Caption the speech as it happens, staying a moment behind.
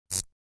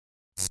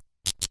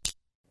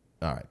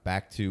All right,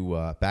 back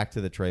to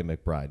the Trey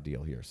McBride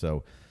deal here.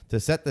 So to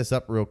set this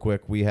up real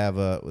quick, we have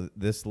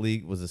this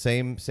league was the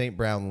same St.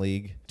 Brown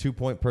league, 2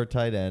 point per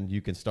tight end.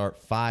 You can start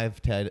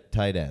 5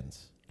 tight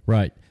ends.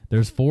 Right.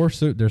 There's four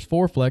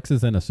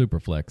flexes and a super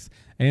flex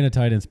and a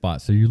tight end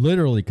spot. So you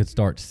literally could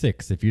start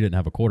 6 if you didn't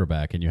have a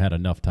quarterback and you had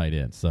enough tight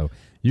ends. So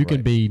you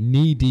can be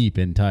knee deep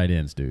in tight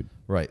ends, dude.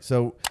 Right.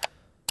 So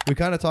we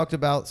kind of talked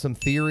about some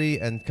theory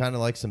and kind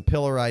of like some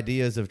pillar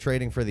ideas of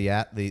trading for the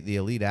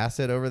elite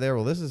asset over there.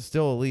 Well, this is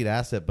still elite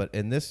asset, but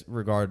in this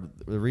regard,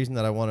 the reason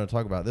that I wanted to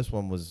talk about this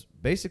one was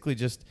basically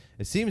just,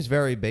 it seems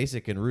very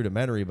basic and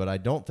rudimentary, but I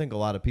don't think a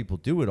lot of people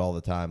do it all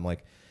the time.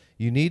 Like,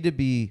 you need to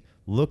be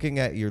looking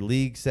at your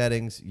league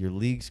settings, your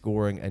league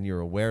scoring, and your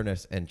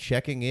awareness, and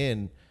checking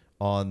in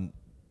on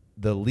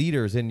the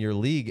leaders in your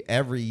league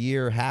every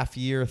year, half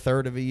year,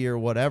 third of a year,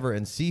 whatever,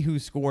 and see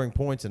who's scoring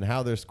points and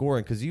how they're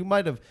scoring. Because you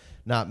might have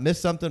not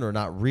missed something or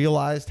not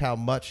realized how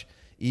much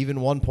even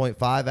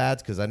 1.5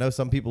 adds, because I know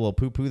some people will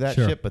poo-poo that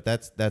shit, but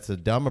that's a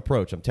dumb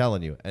approach, I'm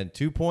telling you. And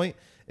 2 point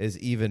is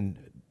even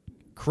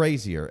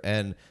crazier.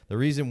 And the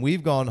reason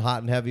we've gone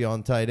hot and heavy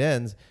on tight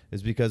ends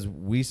is because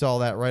we saw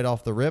that right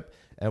off the rip,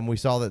 and we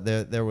saw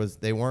that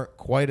they weren't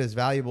quite as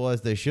valuable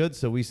as they should.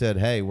 So we said,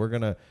 hey, we're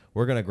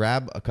gonna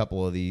grab a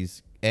couple of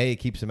these. A, it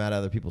keeps them out of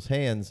other people's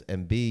hands,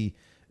 and B,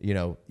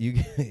 you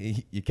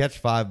you catch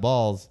 5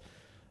 balls.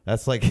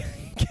 That's like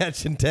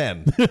catching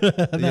 10.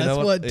 That's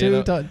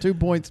what 2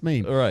 points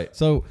mean. All right.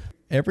 So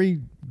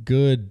every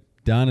good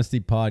Dynasty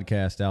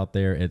podcast out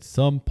there at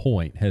some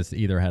point has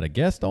either had a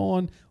guest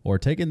on or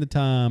taken the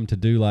time to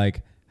do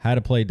like how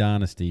to play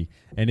Dynasty,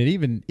 and it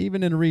even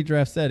in a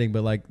redraft setting,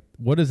 but like,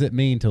 what does it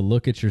mean to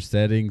look at your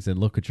settings and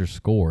look at your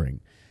scoring?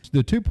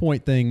 The 2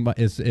 point thing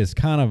is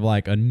kind of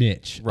like a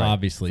niche,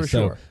 obviously. For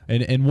sure.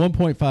 And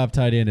 1.5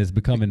 tight end is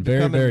becoming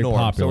very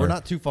popular. So we're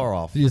not too far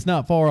off. It's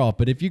not far off,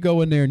 but if you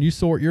go in there and you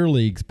sort your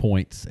league's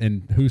points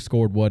and who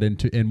scored what in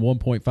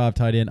 1.5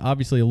 tight end,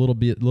 obviously a little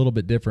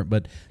bit different,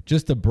 but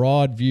just a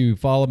broad view.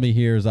 Follow me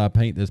here as I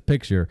paint this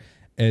picture.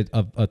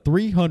 A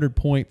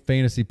 300-point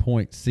fantasy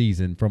point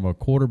season from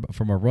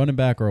a running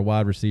back or a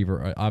wide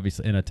receiver,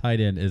 obviously, and a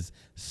tight end is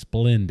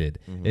splendid.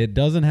 Mm-hmm. It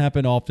doesn't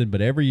happen often, but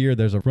every year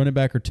there's a running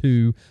back or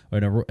 2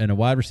 and a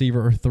wide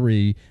receiver or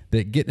 3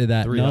 that get to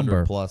that 300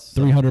 number. Plus,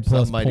 300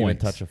 plus some might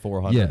points. even touch a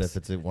 400 if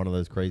it's one of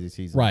those crazy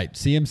seasons. Right.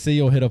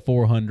 CMC will hit a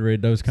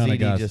 400. Those kind of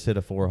guys. just hit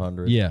a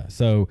 400. Yeah.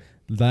 So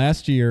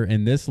last year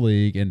in this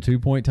league, in 2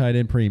 point tight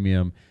end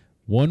premium,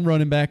 1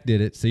 running back did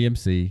it,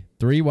 CMC,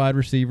 3 wide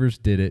receivers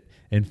did it,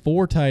 and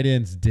 4 tight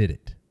ends did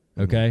it.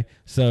 Okay? Mm-hmm.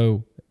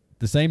 So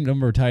the same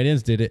number of tight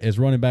ends did it as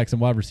running backs and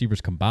wide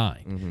receivers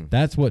combined. Mm-hmm.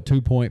 That's what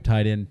 2 point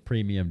tight end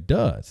premium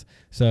does.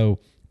 So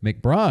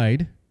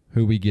McBride,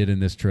 who we get in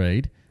this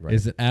trade,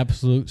 is an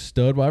absolute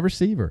stud wide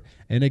receiver.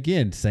 And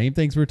again, same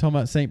things we were talking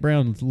about. St.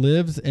 Brown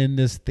lives in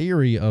this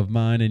theory of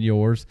mine and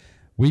yours.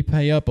 We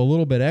pay up a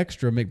little bit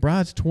extra.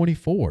 McBride's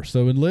 24.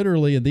 So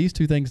literally in these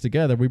two things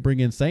together, we bring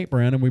in St.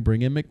 Brown and we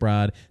bring in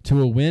McBride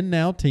to a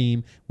win-now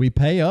team. We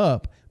pay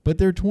up, but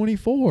they're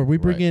 24. We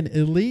bring in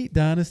elite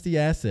dynasty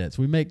assets.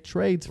 We make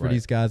trades for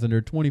these guys, and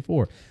they're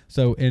 24.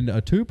 So in a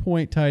 2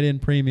 point tight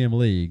end premium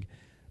league,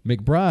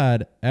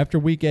 McBride, after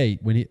week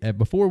 8,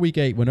 before week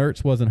 8, when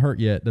Ertz wasn't hurt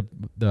yet,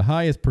 the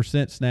highest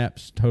percent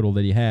snaps total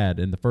that he had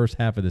in the first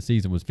half of the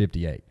season was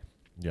 58.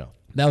 Yeah.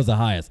 That was the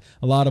highest.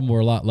 A lot of them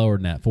were a lot lower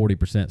than that,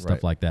 40%,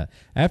 stuff like that.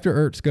 After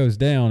Ertz goes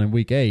down in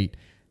week 8,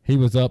 he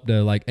was up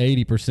to like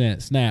 80%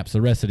 snaps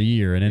the rest of the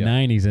year, and in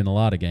 90s in a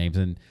lot of games.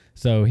 And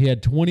so he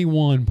had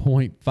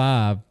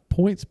 21.5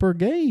 points per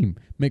game.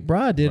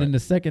 McBride did in the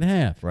second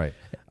half. Right.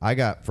 I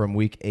got from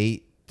week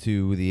 8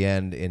 to the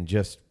end in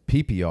just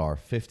PPR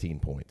 15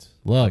 points.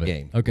 Love a it.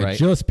 game. Okay, right?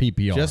 just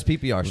PPR. Just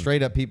PPR,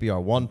 straight up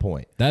PPR, 1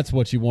 point. That's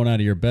what you want out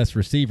of your best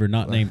receiver,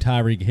 not named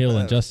Tyreek Hill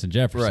and Justin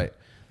Jefferson.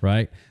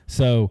 Right.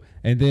 So,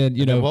 and then,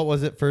 what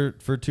was it for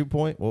 2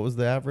 point? What was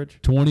the average?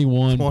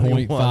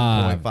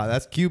 21.5.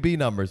 That's QB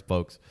numbers,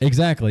 folks.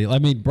 Exactly. I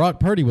mean,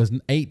 Brock Purdy was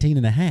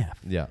 18.5.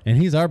 Yeah. And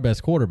he's our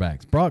best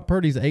quarterbacks. Brock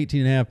Purdy's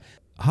 18.5.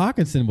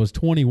 Hawkinson was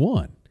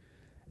 21.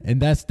 And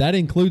that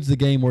includes the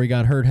game where he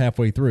got hurt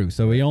halfway through.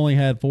 So he only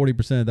had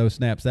 40% of those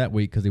snaps that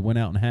week because he went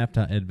out in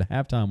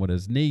halftime with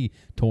his knee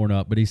torn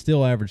up, but he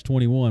still averaged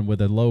 21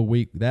 with a low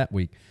week that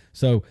week.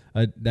 So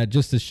that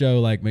just to show,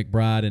 like,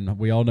 McBride, and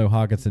we all know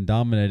Hawkinson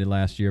dominated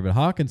last year, but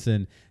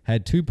Hawkinson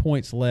had 2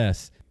 points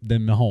less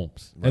than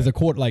Mahomes as a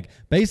quarter. Like,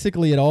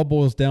 basically, it all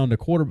boils down to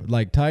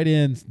tight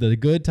ends. The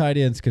good tight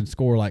ends can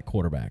score like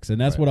quarterbacks,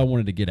 and that's what I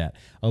wanted to get at.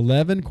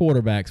 11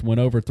 quarterbacks went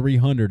over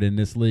 300 in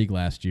this league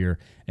last year,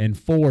 and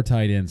 4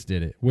 tight ends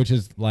did it, which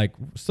is like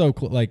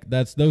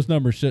those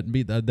numbers shouldn't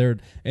be. They're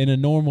in a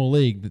normal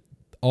league.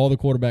 All the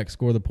quarterbacks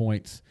score the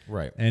points,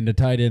 and the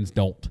tight ends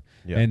don't.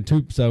 Yeah.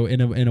 And so in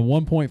a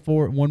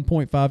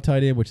 1.5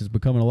 tight end, which is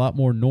becoming a lot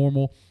more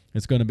normal,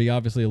 it's going to be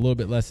obviously a little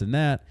bit less than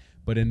that.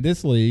 But in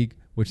this league,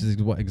 which is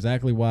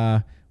exactly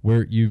why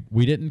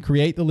we didn't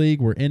create the league.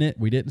 We're in it.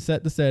 We didn't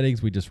set the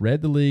settings. We just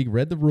read the league,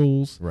 read the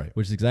rules, right?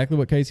 Which is exactly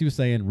what Casey was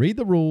saying. Read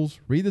the rules,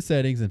 read the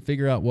settings, and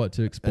figure out what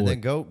to exploit. And then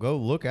go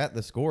look at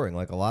the scoring.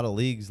 Like a lot of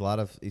leagues, a lot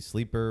of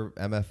sleeper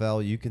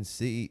MFL, you can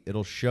see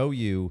it'll show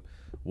you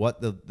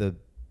what the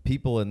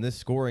people in this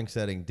scoring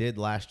setting did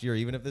last year.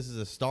 Even if this is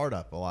a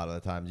startup, a lot of the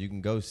times you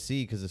can go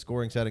see because the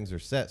scoring settings are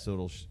set.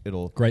 So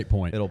it'll great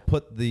point. It'll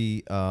put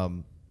the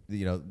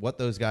what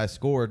those guys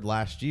scored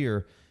last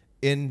year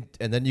in,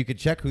 and then you could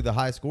check who the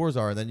high scores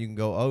are, and then you can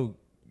go,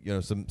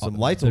 some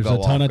lights will go off.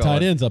 There's a ton of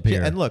tight ends up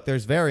here. And look,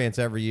 there's variance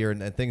every year,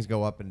 and things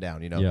go up and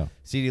down. Yeah.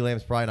 CeeDee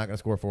Lamb's probably not going to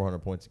score 400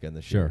 points again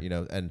this year.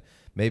 And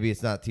maybe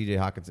it's not TJ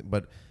Hawkinson,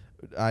 but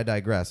I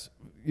digress.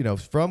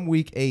 From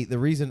week 8, the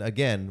reason,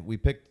 again, we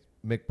picked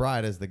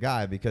McBride as the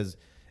guy because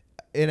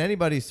in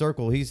anybody's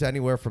circle, he's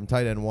anywhere from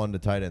tight end 1 to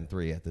tight end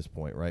 3 at this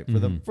point, right?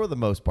 For the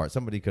most part,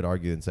 somebody could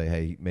argue and say,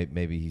 hey,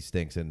 maybe he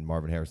stinks and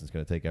Marvin Harrison's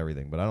going to take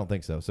everything, but I don't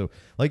think so. So,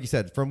 like you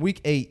said, from week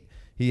 8,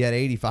 he had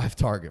 85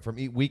 targets. From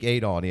week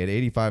 8 on, he had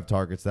 85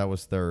 targets. That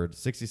was third.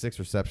 66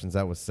 receptions.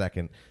 That was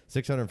second.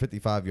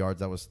 655 yards.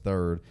 That was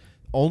third.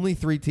 Only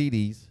 3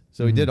 TDs.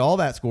 So he did all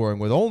that scoring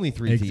with only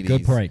 3 TDs.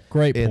 Good point.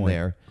 Great in point.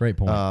 There. Great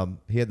point.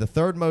 He had the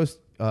third most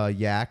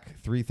yak,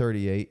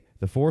 338.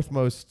 The fourth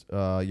most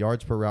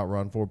yards per route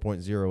run,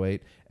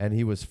 4.08, and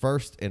he was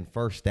first in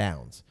first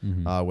downs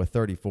with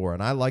 34.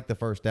 And I like the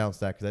first down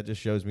stat because that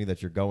just shows me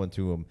that you're going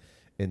to him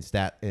in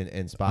spots.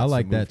 I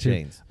like that too.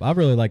 Chains. I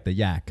really like the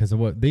yak because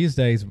these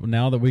days,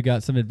 now that we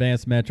got some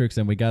advanced metrics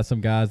and we got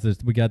some guys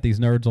we got these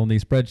nerds on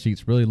these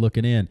spreadsheets really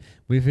looking in,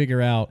 we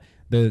figure out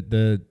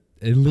the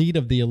elite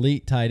of the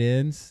elite tight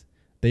ends.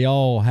 They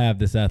all have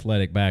this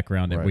athletic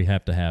background that we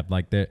have to have,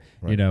 like that,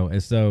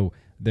 and so.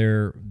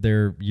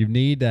 You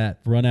need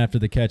that run after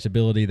the catch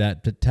ability,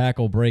 that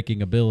tackle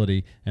breaking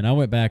ability. And I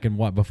went back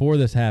and before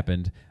this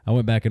happened, I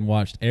went back and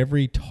watched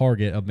every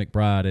target of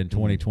McBride in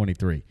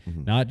 2023.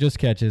 Not just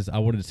catches. I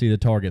wanted to see the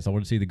targets. I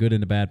wanted to see the good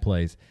and the bad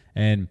plays.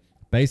 And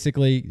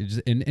basically,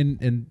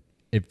 and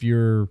if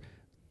you're,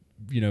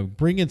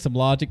 bringing some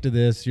logic to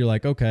this, you're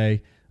like,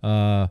 okay,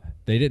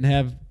 they didn't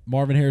have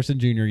Marvin Harrison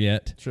Jr.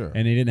 yet. Sure.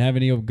 And he didn't have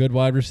any good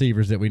wide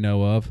receivers that we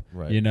know of.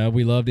 Right.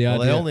 We love the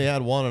idea. They only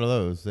had one of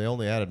those. They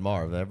only added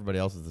Marv. Everybody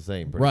else is the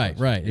same. Right,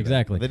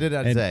 exactly. They did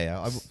add Zay.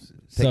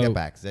 Take that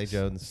back. Zay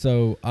Jones.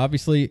 So,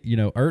 obviously,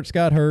 Ertz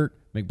got hurt.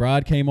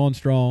 McBride came on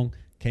strong.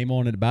 Came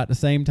on at about the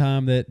same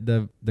time that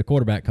the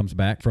quarterback comes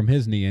back from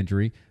his knee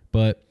injury.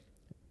 But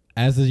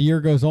as the year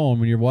goes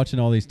on, when you're watching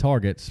all these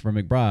targets from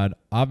McBride,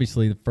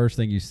 obviously the first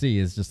thing you see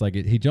is just like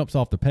he jumps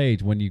off the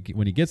page when he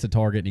gets a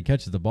target and he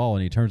catches the ball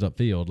and he turns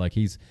upfield. Like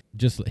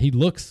he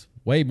looks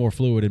way more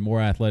fluid and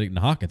more athletic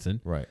than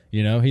Hawkinson. Right.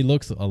 He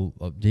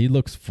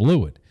looks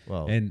fluid.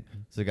 Well, and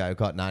it's a guy who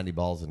caught 90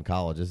 balls in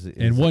college.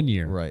 In 1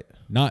 year. Right.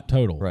 Not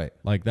total. Right.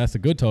 Like that's a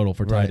good total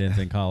for tight ends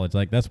in college.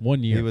 Like that's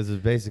 1 year. He was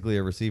basically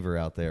a receiver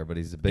out there, but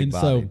he's a big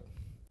body. So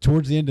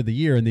towards the end of the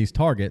year in these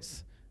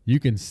targets, you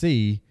can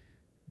see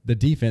the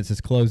defense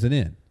is closing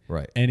in.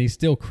 Right. And he's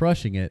still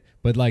crushing it,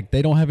 but like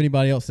they don't have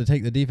anybody else to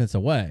take the defense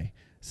away.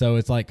 So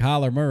it's like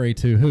Kyler Murray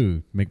to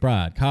who?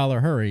 McBride.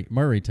 Kyler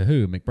Murray to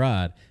who?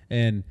 McBride.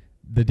 And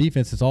the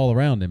defense is all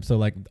around him. So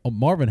like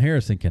Marvin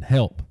Harrison can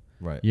help.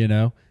 Right.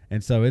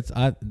 And so it's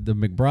the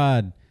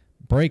McBride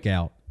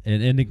breakout.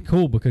 And it's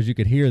cool because you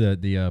could hear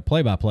the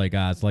play-by-play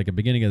guys like at the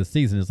beginning of the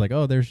season. It's like,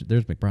 oh, there's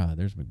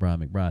McBride,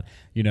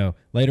 McBride.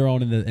 Later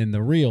on in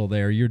the reel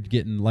there, you're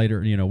getting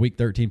later, week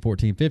 13,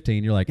 14,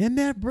 15. You're like, and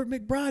that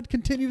McBride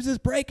continues his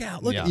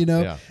breakout. Look,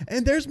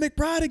 and there's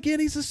McBride again.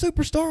 He's a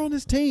superstar on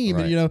his team.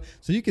 Right. And,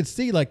 so you could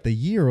see like the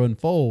year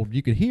unfold.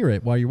 You could hear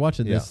it while you're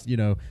watching this,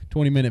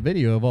 20-minute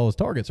video of all his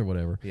targets or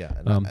whatever. Yeah,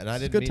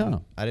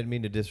 I didn't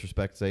mean to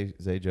disrespect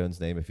Zay Jones'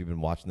 name. If you've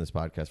been watching this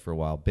podcast for a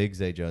while, big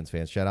Zay Jones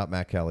fans. Shout out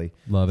Matt Kelly.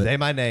 Love it. Say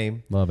my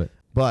name. Love it.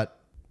 But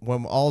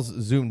when all's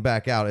zoomed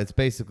back out, it's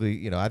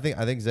basically, I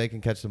think Zay can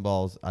catch some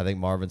balls. I think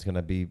Marvin's going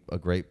to be a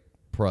great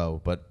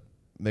pro, but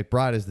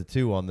McBride is the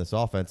 2 on this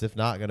offense, if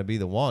not going to be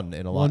the 1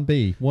 in a lot.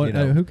 1B.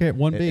 Who cares?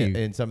 1B.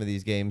 In some of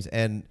these games.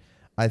 And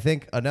I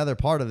think another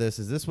part of this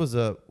was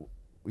the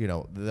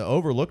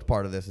overlooked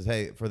part of this is,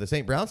 hey, for the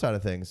St. Brown side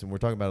of things, and we're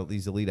talking about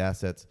these elite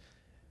assets,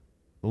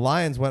 the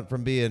Lions went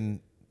from being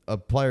a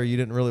player you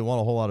didn't really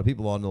want a whole lot of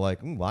people on to like,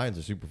 Lions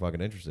are super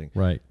fucking interesting.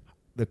 Right.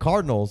 The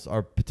Cardinals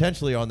are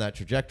potentially on that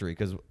trajectory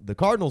because the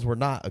Cardinals were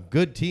not a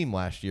good team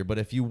last year. But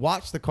if you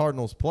watch the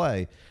Cardinals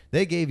play,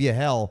 they gave you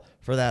hell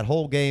for that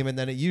whole game, and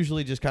then it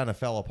usually just kind of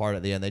fell apart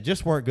at the end. They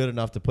just weren't good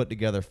enough to put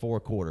together 4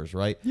 quarters,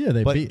 right?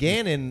 Yeah, but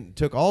Gannon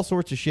took all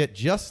sorts of shit,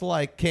 just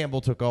like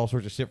Campbell took all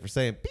sorts of shit for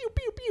saying pew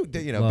pew pew,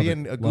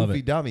 being a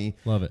goofy dummy.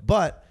 Love it.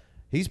 But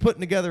he's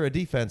putting together a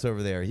defense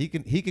over there. He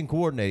can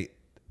coordinate.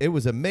 It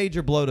was a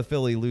major blow to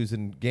Philly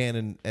losing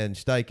Gannon and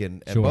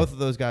Steichen, and both of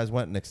those guys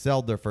went and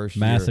excelled their first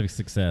year. Massive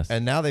success.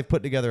 And now they've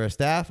put together a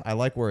staff. I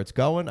like where it's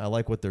going. I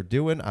like what they're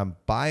doing. I'm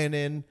buying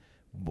in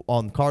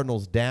on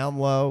Cardinals down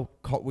low.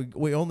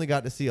 We only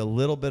got to see a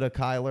little bit of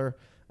Kyler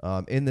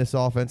in this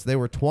offense. They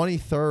were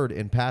 23rd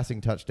in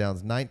passing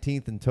touchdowns,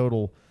 19th in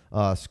total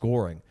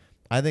scoring.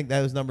 I think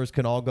those numbers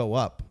can all go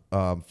up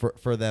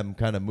for them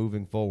kind of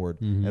moving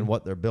forward and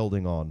what they're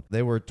building on.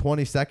 They were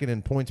 22nd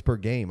in points per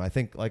game. I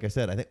think, like I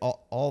said, I think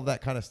all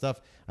that kind of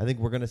stuff, I think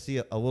we're going to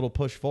see a little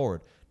push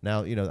forward.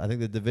 Now, I think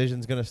the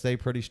division's going to stay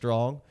pretty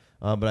strong.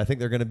 But I think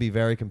they're going to be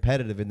very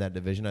competitive in that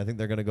division. I think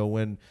they're going to go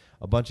win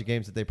a bunch of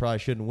games that they probably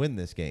shouldn't win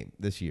this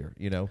year.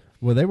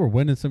 Well, they were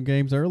winning some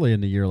games early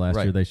in the year last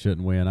Right. year they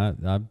shouldn't win.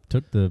 I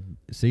took the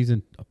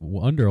season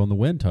under on the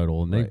win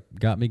total, and they Right.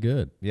 got me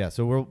good. Yeah,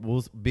 so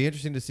we'll be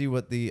interesting to see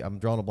what I'm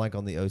drawing a blank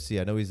on the OC.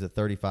 I know he's a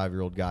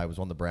 35-year-old guy, was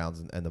on the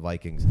Browns and the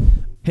Vikings.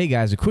 Hey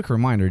guys, a quick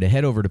reminder to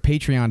head over to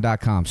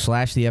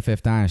patreon.com/the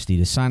FF Dynasty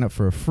to sign up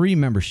for a free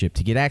membership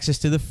to get access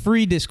to the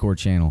free Discord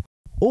channel.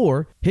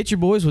 Or hit your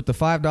boys with the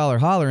 $5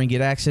 holler and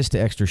get access to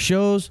extra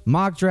shows,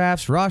 mock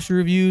drafts, roster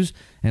reviews,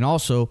 and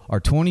also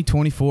our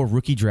 2024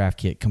 rookie draft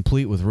kit,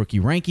 complete with rookie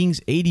rankings,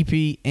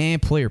 ADP,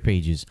 and player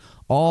pages,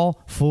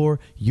 all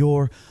for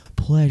your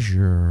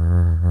pleasure.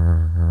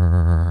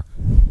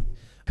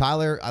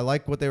 Kyler, I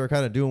like what they were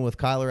kind of doing with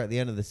Kyler at the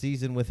end of the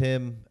season with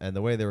him and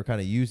the way they were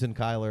kind of using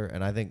Kyler.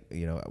 And I think,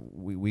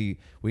 we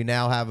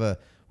now have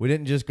we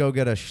didn't just go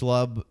get a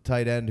schlub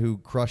tight end who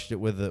crushed it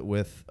with a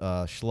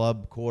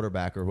schlub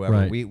quarterback or whoever.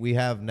 Right. We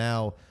have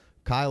now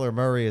Kyler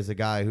Murray is a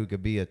guy who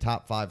could be a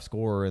top 5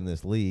 scorer in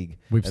this league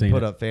We've and seen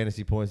put it. up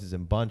fantasy points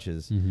in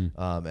bunches. And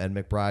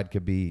McBride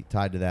could be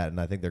tied to that,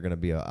 and I think they're going to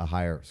be a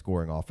higher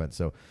scoring offense.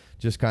 So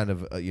just kind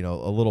of a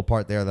little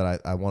part there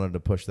that I wanted to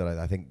push that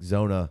I think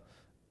Zona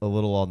a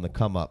little on the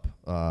come up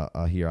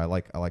here. I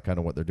like kind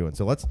of what they're doing.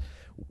 So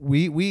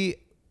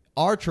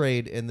our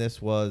trade in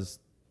this was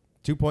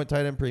 2-point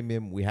tight end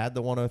premium. We had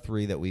the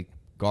 103 that we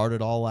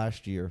guarded all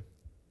last year.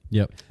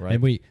 Yep. Right.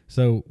 And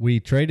we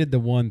traded the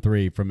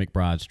 1-3 from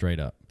McBride straight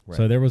up. Right.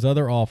 So there was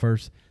other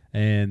offers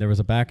and there was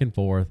a back and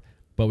forth,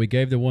 but we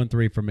gave the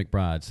 1-3 from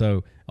McBride.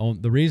 So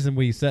on the reason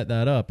we set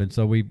that up, and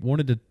so we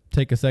wanted to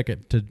take a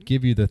second to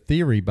give you the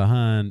theory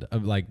behind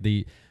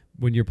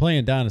when you're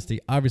playing Dynasty,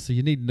 obviously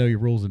you need to know your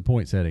rules and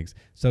point settings.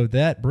 So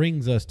that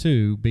brings us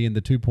to being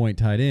the 2-point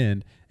tight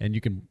end, and you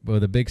can,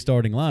 with a big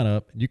starting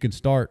lineup, you can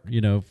start,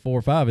 4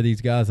 or 5 of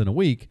these guys in a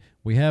week.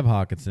 We have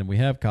Hawkinson, we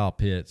have Kyle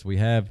Pitts, we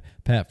have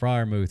Pat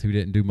Freiermuth, who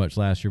didn't do much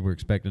last year. We're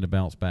expecting to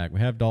bounce back. We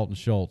have Dalton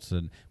Schultz,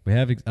 and we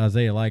have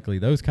Isaiah Likely,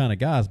 those kind of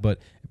guys. But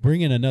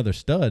bring in another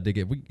stud to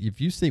get. When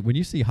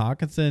you see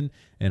Hawkinson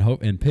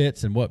and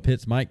Pitts and what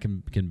Pitts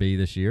can be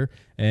this year,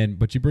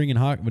 but you bring in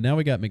but now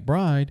we got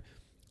McBride,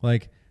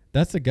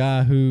 that's a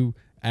guy who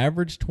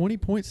averaged 20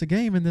 points a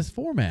game in this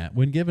format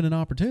when given an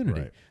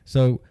opportunity. Right.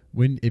 So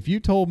if you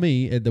told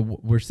me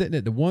we're sitting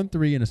at the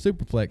 1-3 in a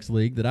superflex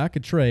league that I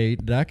could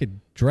trade, that I could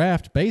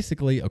draft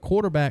basically a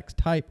quarterback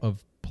type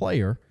of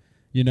player,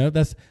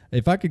 that's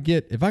if I could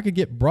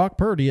get Brock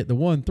Purdy at the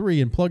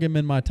 1-3 and plug him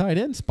in my tight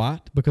end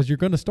spot, because you're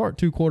going to start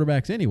 2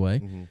 quarterbacks anyway.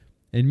 Mm-hmm.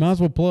 And you might as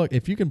well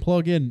if you can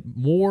plug in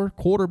more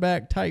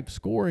quarterback type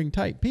scoring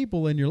type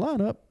people in your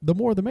lineup, the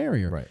more the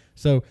merrier. Right.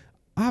 So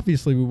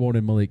obviously, we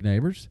wanted Malik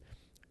Neighbors.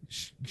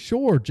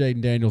 Sure,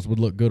 Jaden Daniels would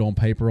look good on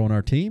paper on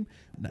our team,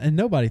 and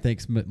nobody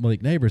thinks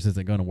Malik Neighbors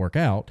isn't going to work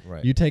out.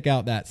 Right. You take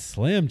out that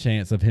slim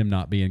chance of him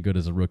not being good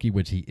as a rookie,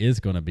 which he is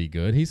going to be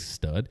good. He's a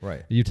stud.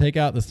 Right. You take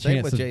out the Same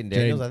chance with of Jaden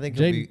Daniels. I think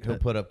he'll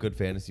put up good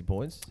fantasy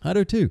points. I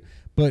do too,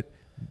 but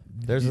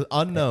there's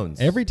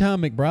unknowns. Every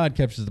time McBride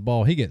catches the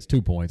ball, he gets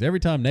 2 points. Every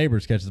time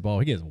Neighbors catches the ball,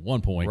 he gets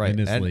 1 point in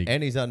this league.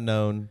 And he's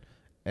unknown.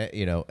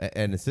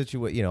 And the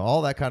situation,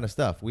 all that kind of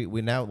stuff. We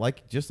now,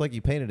 just like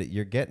you painted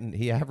it,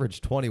 he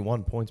averaged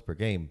 21 points per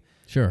game.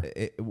 Sure.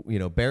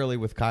 Barely,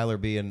 with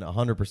Kyler being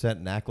 100%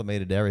 and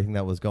acclimated to everything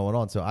that was going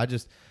on. So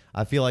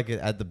I feel like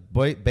at the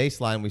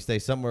baseline, we stay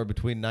somewhere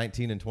between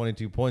 19 and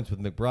 22 points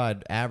with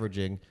McBride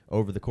averaging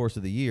over the course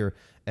of the year.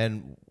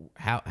 And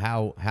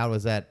how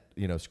does that,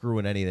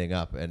 screwing anything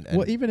up? And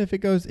well, even if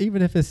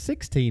it's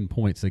 16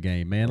 points a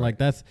game, man,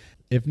 right.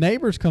 If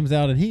Neighbors comes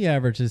out and he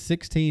averages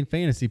 16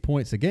 fantasy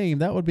points a game,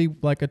 that would be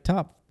like a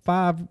top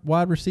 5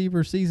 wide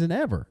receiver season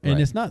ever. And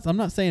right. I'm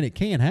not saying it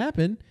can't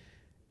happen.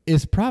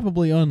 It's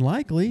probably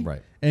unlikely.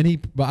 Right.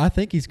 But I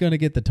think he's going to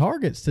get the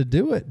targets to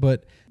do it.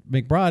 But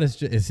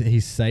McBride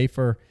he's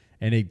safer,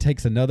 and he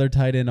takes another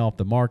tight end off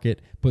the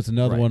market, puts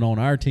another one on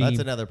our team. That's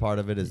another part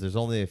of it, is there's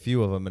only a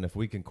few of them, and if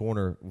we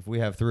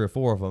have 3 or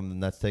 4 of them,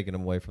 then that's taking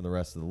them away from the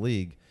rest of the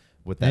league.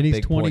 With that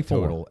big 24. Point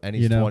total, and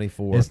he's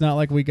 24. It's not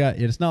like we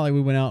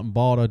went out and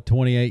bought a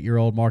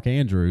 28-year-old Mark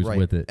Andrews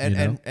with it.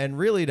 And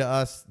really, to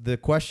us, the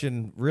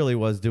question really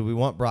was: do we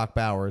want Brock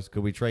Bowers?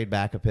 Could we trade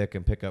back a pick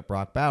and pick up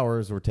Brock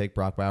Bowers, or take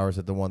Brock Bowers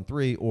at the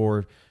 1-3,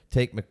 or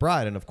take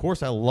McBride? And of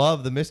course, I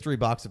love the mystery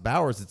box of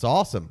Bowers; it's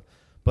awesome.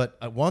 But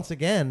once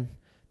again,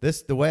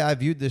 the way I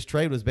viewed this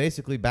trade was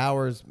basically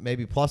Bowers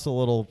maybe plus a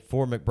little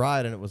for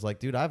McBride, and it was like,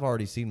 dude, I've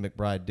already seen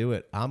McBride do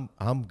it. I'm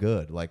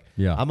good.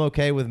 I'm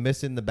okay with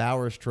missing the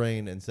Bowers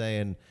train and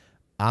saying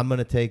I'm going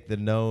to take the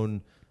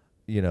known,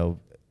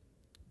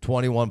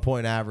 21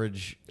 point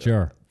average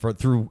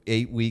through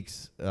 8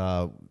 weeks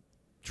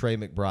Trey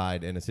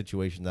McBride in a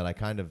situation that I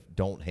kind of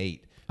don't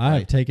hate.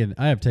 I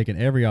have taken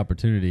every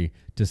opportunity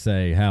to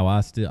say how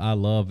I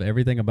love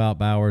everything about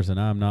Bowers, and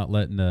I'm not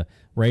letting the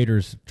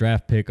Raiders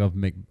draft pick of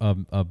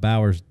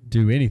Bowers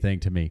do anything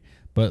to me.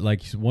 But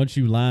like once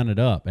you line it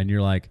up and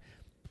you're like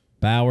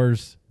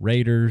Bowers,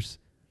 Raiders,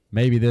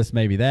 maybe this,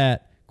 maybe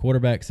that,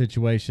 quarterback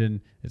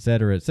situation, et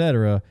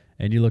cetera,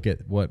 and you look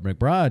at what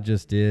McBride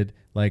just did,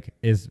 like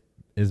is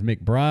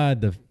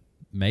McBride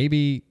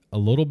maybe a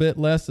little bit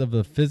less of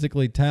a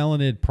physically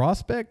talented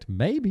prospect?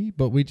 Maybe,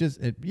 but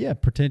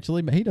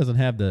potentially. He doesn't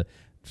have the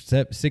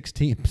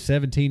 16,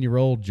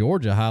 17-year-old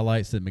Georgia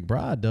highlights that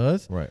McBride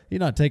does. Right. He's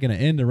not taking an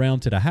end around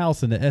to the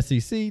house in the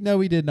SEC.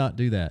 No, he did not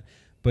do that.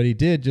 But he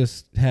did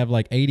just have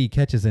like 80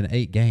 catches in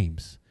 8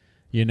 games.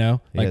 You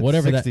know, He like had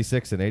whatever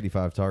 66 and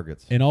 85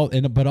 targets.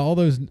 but all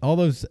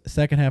those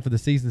second half of the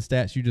season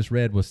stats you just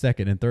read was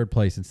second and third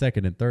place and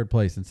second and third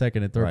place and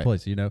second and third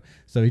place, you know.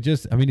 So he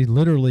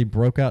literally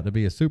broke out to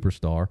be a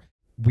superstar.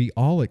 We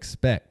all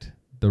expect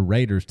the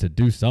Raiders to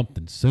do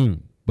something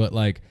soon. But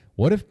like,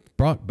 what if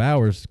Brock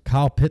Bowers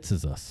Kyle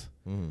Pittses us?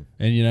 Mm-hmm.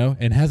 And you know,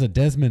 and has a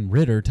Desmond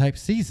Ritter type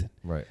season,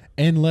 Right?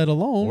 And let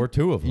alone Or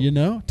 2 of them, you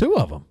know, 2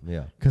 of them,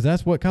 yeah, because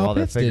that's what Kyle While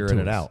they're Pitts did to figuring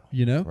it us, out,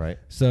 you know, right?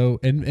 So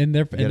and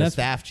that's that's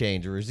staff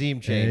change, a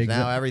regime change.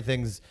 Now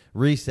everything's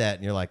reset,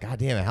 and you're like, God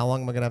damn it, how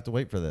long am I gonna have to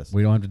wait for this?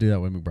 we don't have to do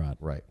that with McBride,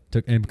 Right?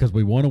 And because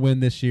we want to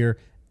win this year,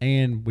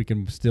 and we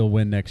can still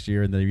win next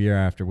year and the year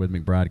after with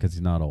McBride because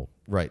he's not old.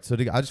 Right. So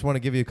I just want to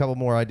give you a couple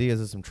more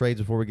ideas of some trades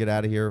before we get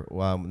out of here.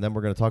 And then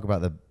we're going to talk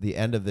about the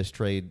end of this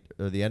trade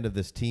or the end of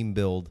this team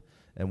build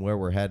and where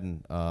we're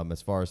heading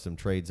as far as some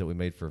trades that we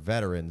made for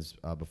veterans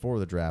before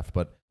the draft.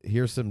 But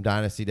here's some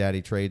Dynasty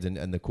Daddy trades.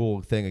 And the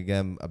cool thing,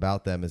 again,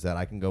 about them is that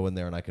I can go in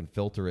there and I can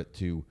filter it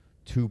to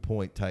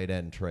 2-point tight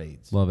end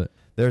trades. Love it.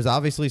 There's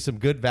obviously some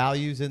good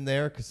values in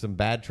there because some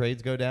bad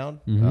trades go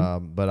down.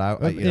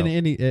 But in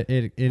any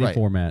right,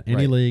 format, any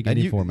right. league, and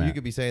any format. You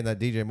could be saying that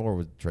DJ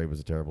Moore trade was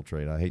a terrible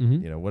trade. I hate,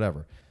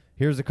 whatever.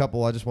 Here's a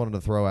couple I just wanted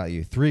to throw at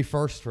you. 3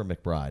 firsts for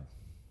McBride.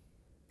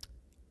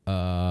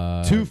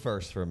 2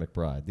 firsts for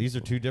McBride. These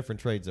are 2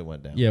 different trades that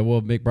went down. Yeah,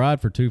 well,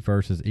 McBride for 2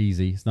 firsts is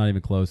easy. It's not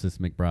even close. It's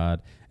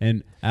McBride.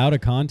 And out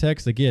of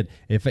context, again,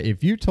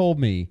 if you told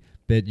me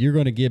that you're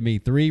going to give me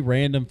 3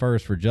 random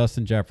firsts for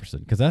Justin Jefferson,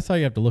 because that's how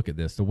you have to look at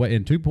this. The way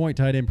in 2-point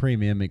tight end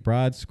premium,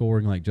 McBride's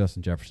scoring like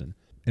Justin Jefferson.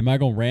 Am I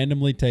going to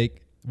randomly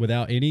take,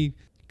 without any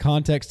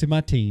context to my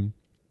team,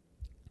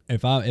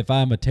 if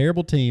I'm a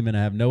terrible team and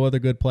I have no other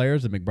good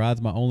players and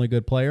McBride's my only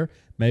good player,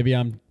 maybe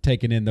I'm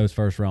taking in those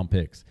first-round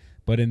picks.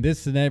 But in this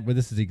scenario,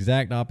 this is the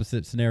exact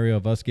opposite scenario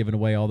of us giving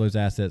away all those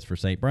assets for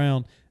St.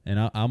 Brown,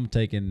 and I'm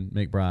taking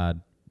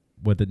McBride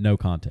with no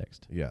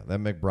context. Yeah,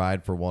 then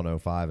McBride for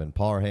 105 and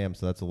Parham,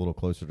 so that's a little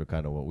closer to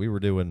kind of what we were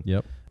doing.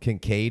 Yep.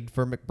 Kincaid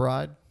for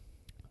McBride.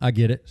 I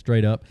get it,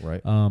 straight up.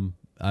 Right.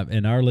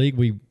 In our league,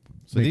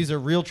 these are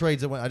real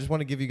trades that went. I just want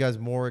to give you guys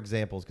more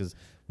examples because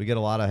we get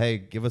a lot of, hey,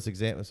 give us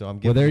examples. So I'm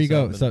giving. Well, there you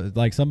go. So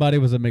like somebody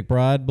was a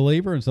McBride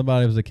believer and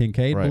somebody was a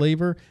Kincaid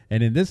believer,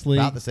 and in this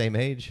league, about the same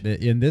age.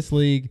 In this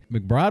league,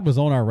 McBride was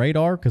on our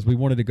radar because we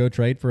wanted to go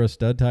trade for a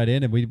stud tight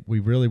end, and we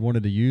really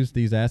wanted to use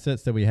these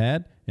assets that we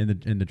had in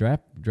the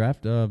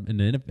draft in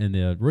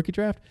the rookie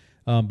draft.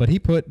 But he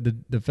put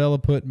the fella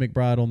put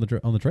McBride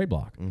on the trade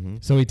block,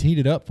 so he teed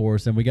it up for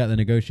us, and we got the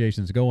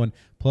negotiations going.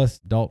 Plus,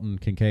 Dalton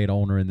Kincaid,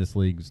 owner in this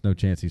league, there's no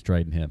chance he's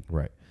trading him.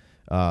 Right.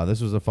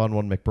 This was a fun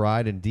one.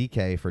 McBride and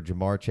DK for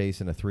Jamar Chase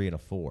and a 3 and a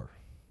 4.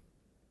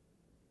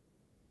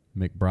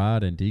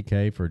 McBride and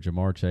DK for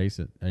Jamar Chase.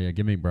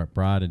 Give me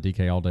McBride and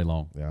DK all day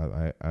long.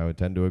 Yeah, I would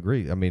tend to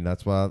agree. I mean,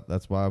 that's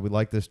why we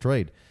like this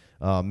trade.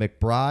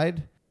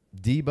 McBride,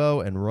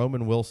 Debo, and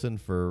Roman Wilson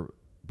for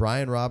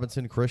Brian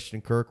Robinson, Christian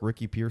Kirk,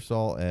 Ricky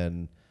Pearsall,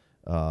 and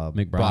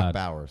McBride. Brock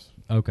Bowers.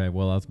 Okay,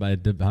 well, I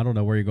don't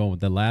know where you're going with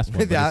the last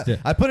one.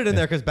 I put it in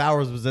there because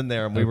Bowers was in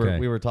there, and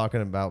we were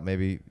talking about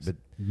maybe. But,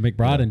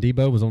 McBride and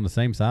Debo was on the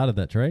same side of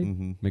that trade.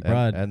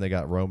 McBride and they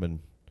got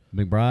Roman.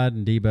 McBride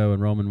and Debo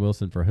and Roman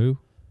Wilson for who?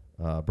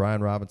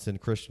 Brian Robinson,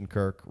 Christian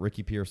Kirk,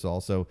 Ricky Pearsall.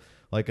 So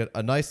like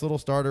a nice little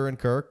starter in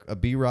Kirk. A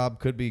B-Rob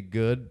could be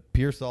good.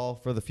 Pearsall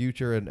for the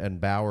future,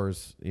 and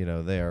Bowers,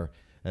 there.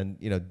 And,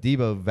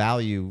 Debo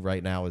value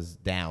right now is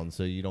down,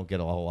 so you don't get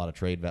a whole lot of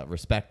trade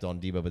respect on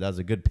Debo. But that was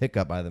a good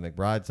pickup by the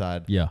McBride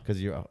side. Yeah. Because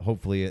you're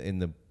hopefully in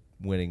the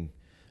winning.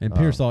 And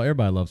Pearsall,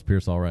 everybody loves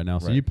Pearsall right now.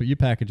 So you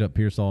package up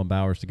Pearsall and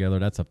Bowers together.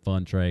 That's a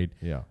fun trade.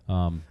 Yeah.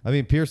 I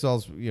mean,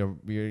 Pearsall's, you're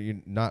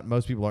not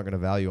most people aren't going to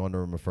value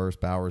under him a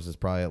first. Bowers is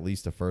probably at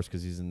least a first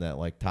because he's in that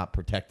like top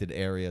protected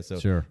area. So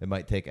it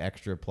might take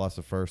extra plus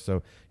a first.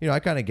 So, I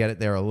kind of get it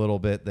there a little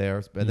bit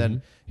there. And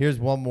then here's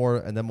one more,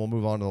 and then we'll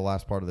move on to the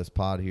last part of this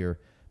pod here.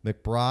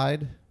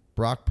 McBride,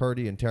 Brock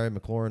Purdy, and Terry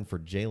McLaurin for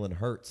Jalen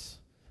Hurts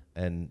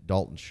and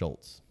Dalton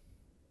Schultz.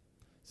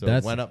 So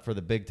it went up for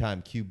the big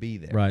time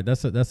QB there. Right.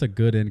 That's a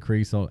good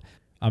increase.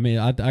 I mean,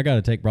 I got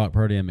to take Brock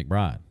Purdy and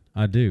McBride.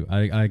 I do.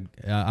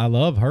 I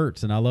love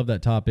Hurts and I love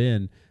that top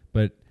end.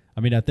 But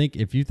I mean, I think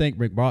if you think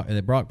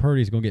that Brock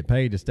Purdy is going to get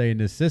paid to stay in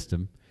this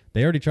system,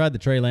 they already tried the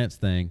Trey Lance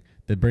thing.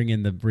 that bring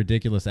in the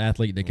ridiculous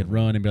athlete that could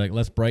run and be like,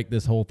 let's break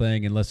this whole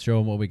thing and let's show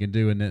them what we can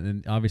do.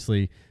 And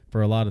obviously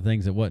for a lot of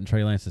things, it wasn't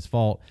Trey Lance's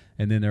fault.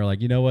 And then they're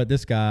like, you know what?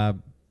 This guy,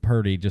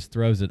 Purdy, just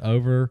throws it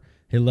over.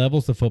 He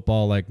levels the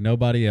football like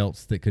nobody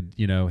else that could,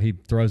 he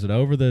throws it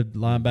over the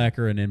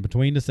linebacker and in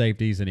between the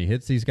safeties, and he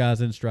hits these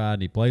guys in stride,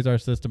 and he plays our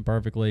system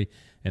perfectly.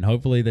 And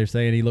hopefully they're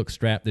saying he looks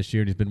strapped this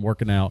year and he's been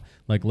working out.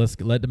 Like, let's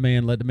let the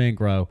man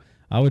grow.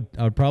 I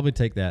would probably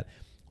take that.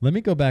 Let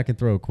me go back and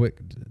throw a quick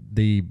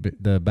the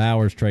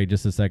Bowers trade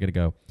just a second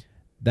ago.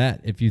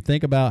 That if you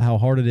think about how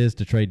hard it is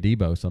to trade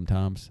Debo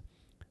sometimes,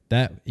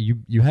 that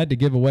you had to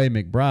give away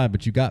McBride,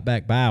 but you got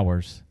back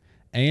Bowers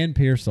and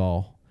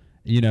Pearsall.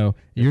 You're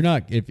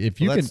not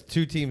if you can.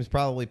 Two teams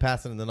probably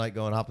passing in the night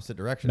going opposite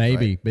directions.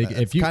 Maybe right?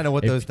 If you kind of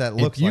what that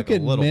looks like a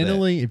little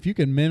bit. If you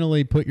can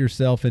mentally put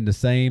yourself in the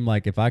same,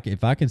 like if I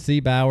can see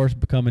Bowers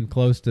becoming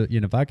close to,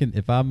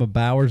 if I'm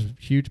a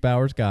huge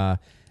Bowers guy,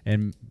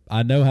 and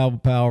I know how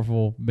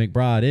powerful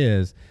McBride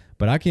is,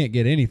 but I can't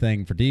get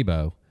anything for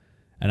Debo,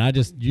 and I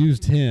just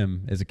used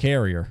him as a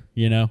carrier.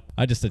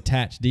 I just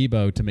attached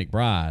Debo to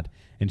McBride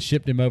and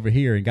shipped him over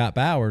here and got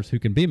Bowers, who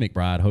can be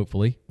McBride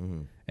hopefully.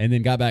 Mm-hmm. And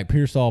then got back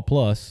Pearsall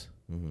plus,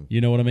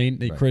 you know what I mean?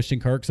 Right. Christian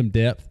Kirk some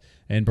depth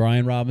and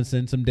Brian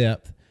Robinson some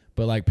depth.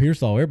 But like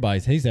Pearsall,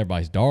 he's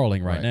everybody's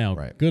darling right now.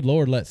 Right. Good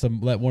Lord, let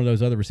one of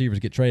those other receivers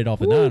get traded off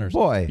the Niners.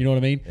 Boy. You know what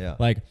I mean? Yeah.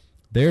 Like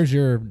there's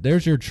your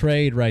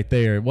trade right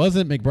there. It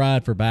wasn't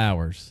McBride for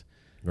Bowers.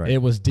 Right.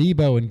 It was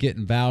Debo and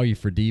getting value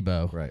for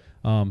Debo. Right.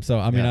 So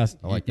I mean, I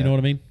like you know what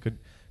I mean?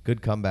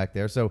 Good comeback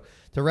there. So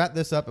to wrap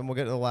this up, and we'll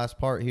get to the last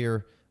part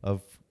here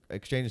of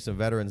exchanging some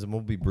veterans, and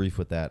we'll be brief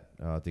with that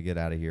to get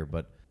out of here.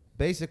 But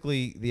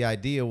basically, the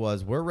idea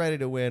was we're ready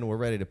to win. We're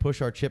ready to push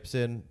our chips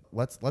in.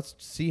 Let's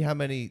see how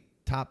many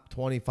top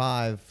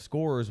 25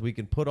 scorers we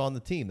can put on the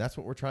team. That's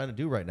what we're trying to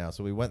do right now.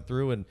 So we went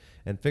through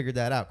and figured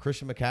that out.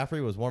 Christian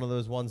McCaffrey was one of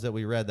those ones that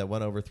we read that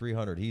went over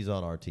 300. He's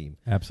on our team.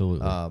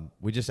 Absolutely.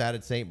 We just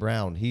added St.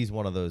 Brown. He's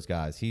one of those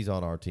guys. He's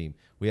on our team.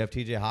 We have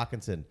TJ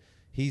Hawkinson.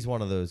 He's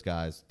one of those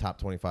guys, top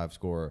 25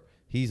 scorer.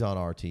 He's on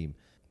our team.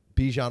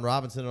 Bijan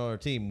Robinson on our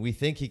team. We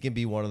think he can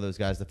be one of those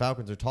guys. The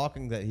Falcons are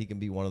talking that he can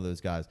be one of those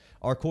guys.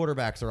 Our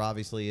quarterbacks are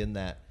obviously in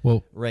that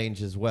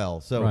range as well.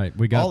 So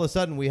all of a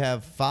sudden we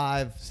have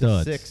 5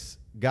 to 6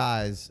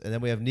 guys, and then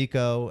we have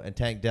Nico and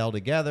Tank Dell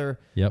together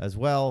as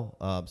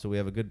well. So we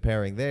have a good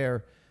pairing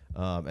there.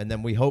 And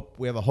then we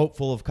have a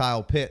hopeful of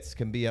Kyle Pitts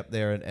can be up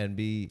there and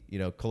be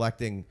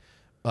collecting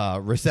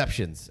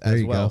receptions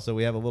as well. So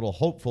we have a little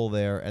hopeful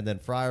there. And then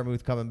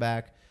Freiermuth coming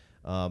back.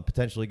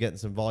 Potentially getting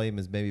some volume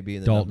as maybe being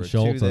the Dalton number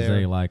Schultz 2 there. Is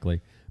very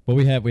likely. But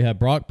we have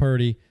Brock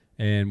Purdy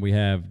and we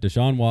have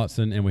Deshaun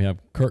Watson and we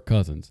have Kirk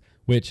Cousins,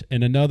 which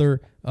in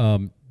another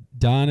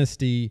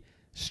dynasty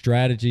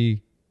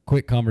strategy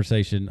quick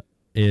conversation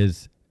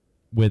is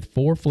with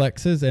 4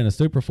 flexes and a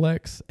super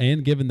flex,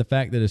 and given the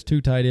fact that it's 2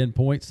 tight end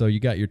points, so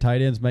you got your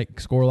tight ends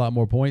score a lot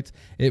more points,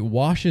 it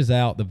washes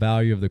out the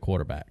value of the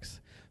quarterbacks.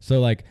 So,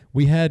 like,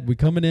 we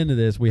coming into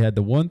this, we had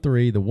the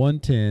 1-3, the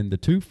 1-10, the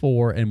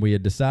 2-4, and we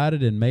had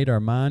decided and made our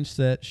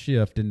mindset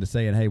shift into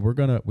saying, hey,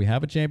 we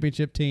have a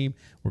championship team.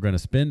 We're going to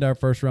spend our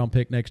first-round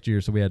pick next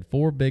year. So we had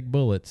 4 big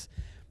bullets,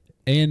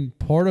 and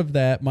part of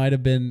that might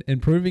have been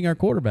improving our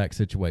quarterback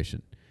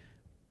situation.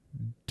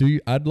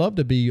 I'd love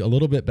to be a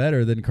little bit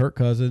better than Kirk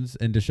Cousins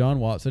and Deshaun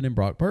Watson and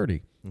Brock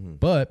Purdy. Mm-hmm.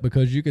 But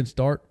because you can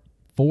start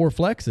 4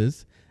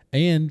 flexes,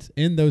 and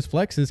in those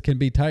flexes can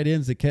be tight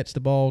ends that catch the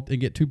ball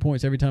and get 2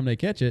 points every time they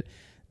catch it,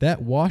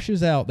 that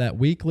washes out that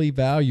weekly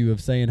value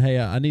of saying, hey,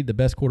 I need the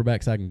best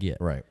quarterbacks I can get.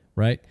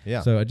 Right? Yeah.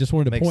 So I just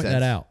wanted to point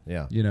that out.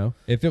 Yeah.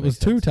 If it was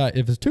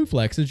if it's 2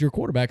 flexes, your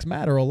quarterbacks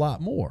matter a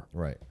lot more.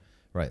 Right.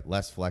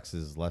 Less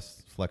flexes,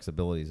 less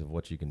flexibilities of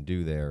what you can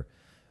do there.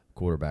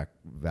 Quarterback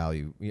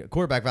value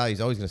is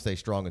always going to stay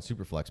strong in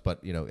super flex,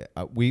 but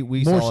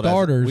we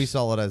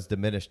saw it as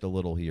diminished a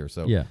little here.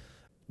 So yeah.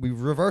 We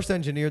reverse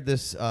engineered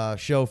this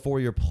show for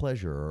your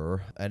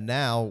pleasure, and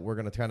now we're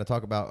going to kind of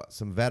talk about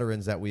some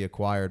veterans that we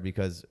acquired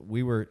because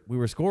we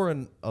were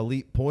scoring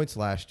elite points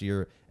last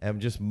year and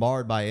just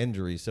marred by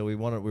injuries. So we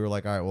were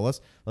like, all right, well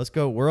let's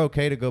go. We're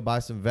okay to go buy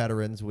some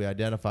veterans. We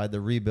identified the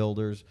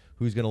rebuilders,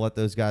 who's going to let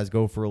those guys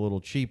go for a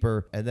little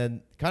cheaper, and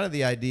then kind of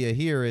the idea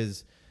here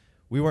is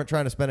we weren't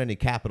trying to spend any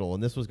capital,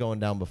 and this was going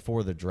down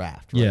before the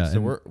draft. Right? Yeah,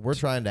 so we're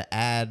trying to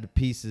add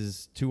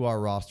pieces to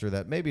our roster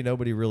that maybe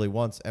nobody really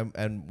wants,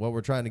 and what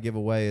we're trying to give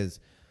away is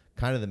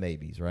kind of the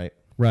maybes, right?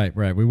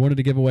 Right. We wanted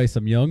to give away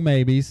some young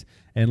maybes,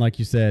 and like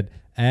you said,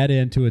 add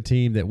into a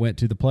team that went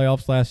to the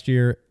playoffs last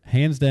year.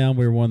 Hands down,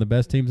 we were one of the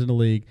best teams in the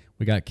league.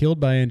 We got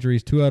killed by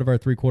injuries. 2 out of our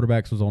 3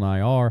 quarterbacks was on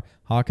IR.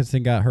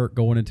 Hawkinson got hurt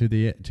going into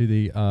the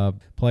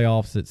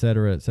playoffs, et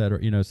cetera, et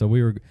cetera. So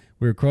we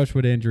were crushed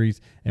with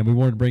injuries, and we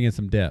wanted to bring in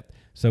some depth.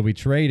 So we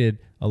traded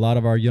a lot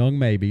of our young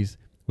maybes.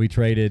 We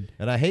traded.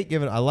 And I hate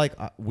giving.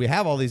 We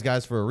have all these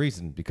guys for a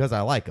reason because I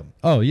like them.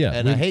 Oh yeah,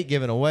 and I hate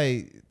giving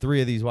away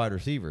 3 of these wide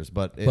receivers,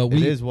 but it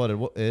is what it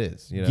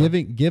is. You know?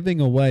 Giving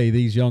away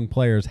these young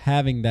players,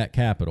 having that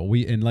capital.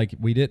 We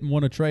didn't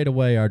want to trade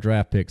away our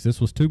draft picks.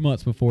 This was 2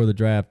 months before the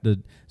draft.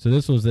 So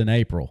this was in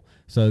April.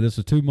 So this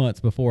was 2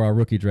 months before our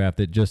rookie draft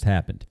that just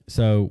happened.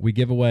 So we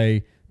give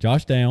away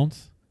Josh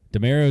Downs,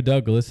 Demario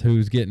Douglas,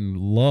 who's getting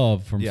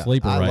love from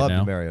Sleeper right now. I love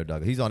Demario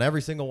Douglas. He's on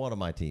every single one of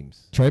my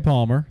teams. Trey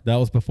Palmer, that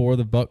was before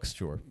the Bucks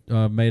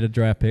made a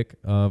draft pick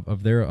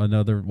of their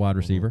another wide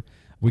receiver.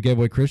 We gave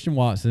away Christian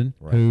Watson,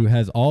 who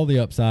has all the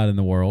upside in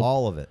the world.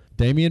 All of it.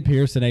 Damian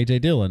Pierce and A.J.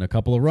 Dillon, a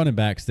couple of running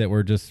backs that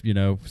were just,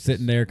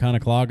 sitting there kind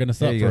of clogging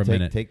us up for a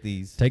minute. Take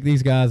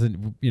these guys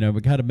and,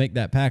 we got to make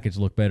that package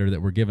look better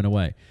that we're giving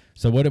away.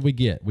 So what did we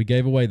get? We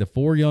gave away the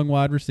 4 young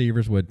wide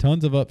receivers with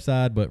tons of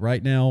upside, but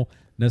right now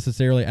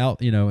necessarily out,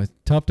 it's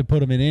tough to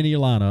put them in any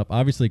lineup.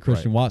 Obviously,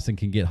 Christian Watson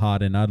can get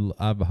hot, and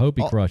I hope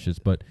he crushes.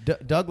 But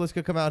Douglas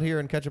could come out here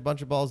and catch a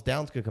bunch of balls.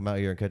 Downs could come out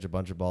here and catch a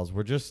bunch of balls.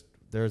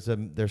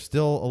 There's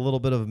still a little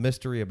bit of a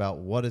mystery about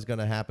what is going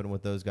to happen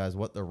with those guys,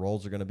 what their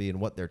roles are going to be, and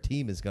what their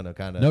team is going to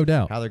kind of, no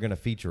doubt, how they're going to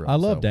feature them. I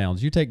love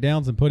Downs. You take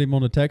Downs and put him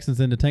on the Texans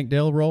in the Tank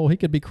Dell role, he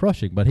could be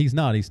crushing, but he's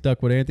not. He's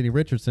stuck with Anthony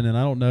Richardson, and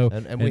I don't know.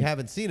 And we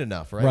haven't seen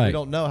enough, right? We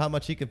don't know how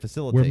much he can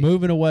facilitate. We're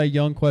moving away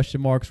young question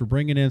marks. We're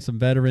bringing in some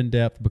veteran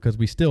depth because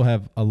we still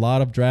have a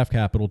lot of draft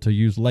capital to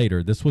use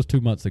later. This was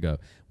 2 months ago.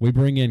 We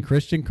bring in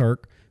Christian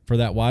Kirk for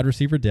that wide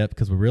receiver depth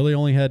because we really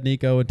only had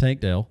Nico and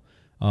Tank Dell.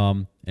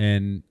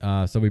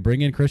 So we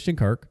bring in Christian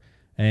Kirk,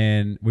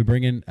 and we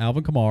bring in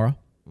Alvin Kamara,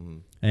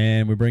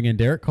 and we bring in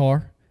Derek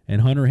Carr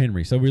and Hunter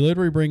Henry. So we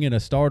literally bring in a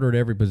starter at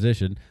every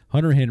position.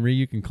 Hunter Henry,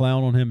 you can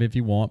clown on him if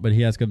you want, but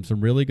he has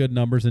some really good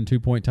numbers in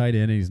 2-point tight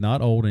end, and he's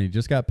not old, and he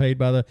just got paid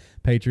by the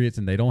Patriots,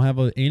 and they don't have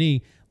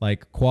any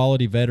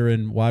quality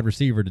veteran wide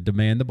receiver to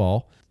demand the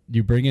ball.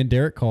 You bring in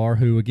Derek Carr,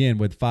 who again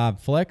with 4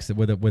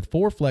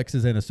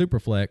 flexes and a super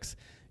flex,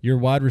 your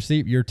wide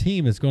receiver, your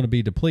team is going to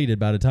be depleted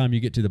by the time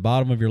you get to the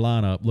bottom of your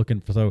lineup.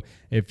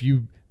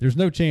 There's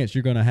no chance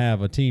you're going to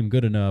have a team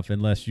good enough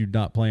unless you're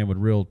not playing with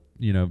real,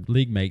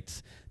 league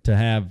mates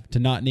to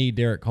not need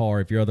Derek Carr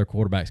if your other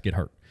quarterbacks get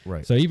hurt.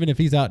 Right. So even if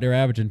he's out there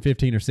averaging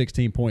 15 or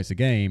 16 points a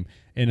game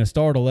in a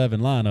start 11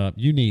 lineup,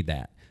 you need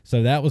that.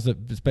 So that was we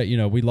had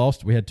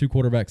 2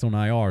 quarterbacks on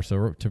IR.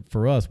 So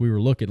for us, we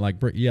were looking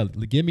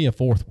give me a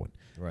 4th one.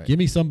 Right. Give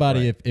me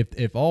somebody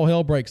if all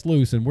hell breaks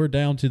loose and we're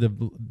down to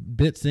the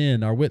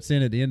our wits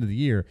end at the end of the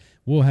year,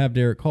 we'll have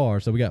Derek Carr.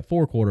 So we got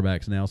 4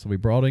 quarterbacks now. So we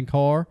brought in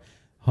Carr.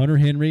 Hunter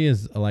Henry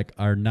is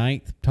our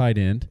 9th tight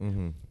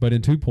end, but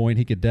in 2-point,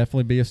 he could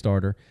definitely be a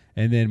starter.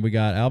 And then we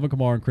got Alvin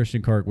Kamara and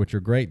Christian Kirk, which are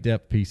great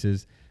depth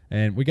pieces.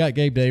 And we got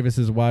Gabe Davis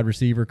as a wide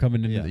receiver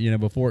coming in,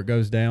 before it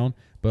goes down.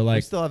 But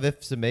we still have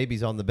ifs and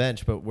maybes on the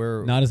bench, but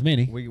we're not as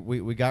many.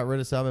 We got rid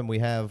of some, and we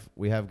have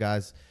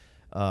guys.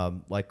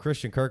 Like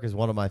Christian Kirk is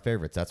one of my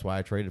favorites. That's why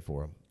I traded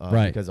for him.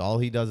 Because all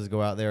he does is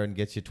go out there and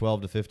gets you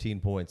 12 to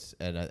 15 points.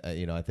 And,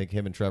 I think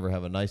him and Trevor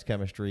have a nice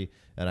chemistry.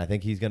 And I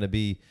think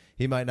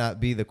he might not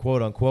be the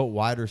quote-unquote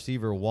wide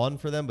receiver 1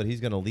 for them, but he's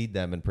going to lead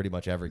them in pretty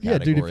much every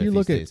category if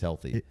he stays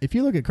healthy. If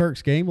you look at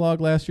Kirk's game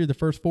log last year, the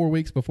first 4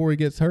 weeks before he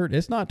gets hurt,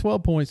 it's not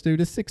 12 points,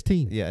 dude. It's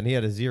 16. Yeah, and he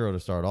had a 0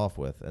 to start off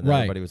with. And then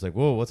everybody was like,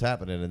 whoa, what's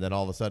happening? And then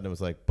all of a sudden it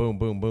was like boom,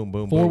 boom, boom,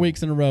 boom, 4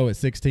 weeks in a row at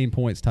 16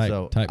 points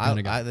type kind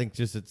of guy. I think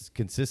just it's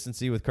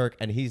consistency with Kirk,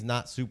 and he's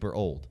not super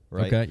old,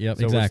 right? Okay, yep,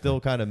 so exactly. We're still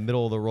kind of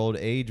middle of the road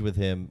age with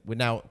him.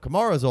 Now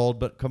Kamara's old,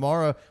 but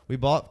Kamara we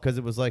bought because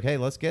it was like, hey,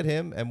 let's get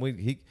him, and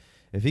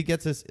if he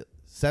gets us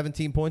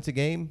 17 points a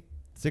game,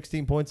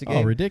 16 points a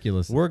game,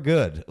 ridiculous, we're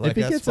good. If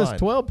he gets us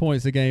 12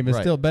 points a game, it's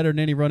still better than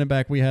any running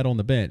back we had on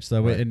the bench.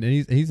 So and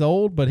he's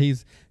old, but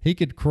he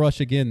could crush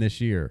again this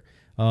year.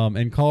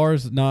 And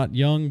Carr's not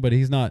young, but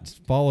he's not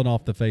falling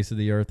off the face of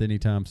the earth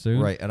anytime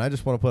soon. Right, and I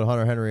just want to put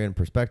Hunter Henry in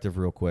perspective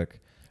real quick.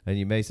 And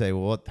you may say,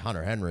 well, what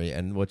Hunter Henry?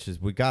 And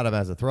we got him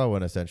as a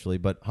throw-in essentially.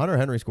 But Hunter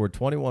Henry scored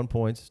 21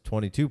 points,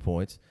 22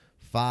 points,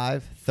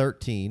 5,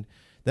 13.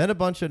 Then a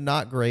bunch of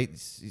not great,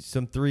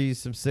 some 3s,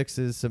 some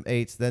 6s, some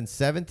 8s. Then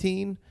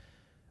 17,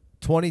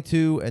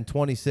 22, and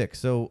 26.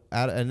 So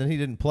and then he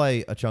didn't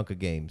play a chunk of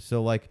games.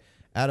 So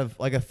out of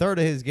a third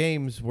of his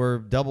games were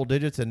double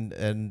digits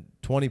and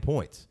 20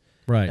 points.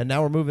 Right. And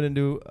now we're moving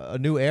into a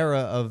new era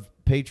of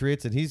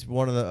Patriots, and he's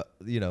one of the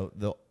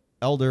the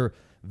elder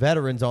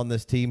veterans on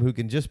this team who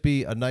can just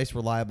be a nice,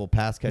 reliable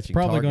pass catching.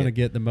 Probably going to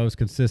get the most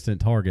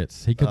consistent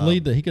targets. He could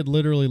he could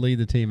literally lead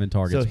the team in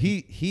targets. So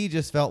he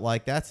just felt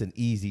like that's an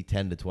easy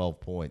 10 to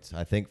 12 points,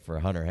 I think, for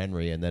Hunter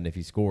Henry. And then if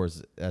he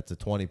scores, that's a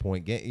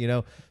 20-point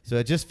game. So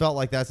it just felt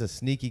like that's a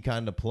sneaky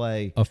kind of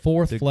play. A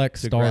 4th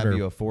flex starter. Grab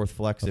you a 4th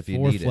flex if you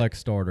need it. 4th flex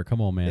starter.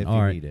 Come on, man. If All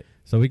you right. need it.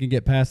 So we can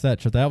get past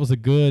that. So that was a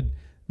good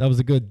That was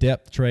a good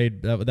depth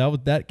trade.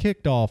 That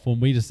kicked off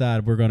when we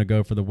decided we're going to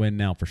go for the win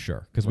now for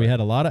sure, because we had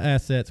a lot of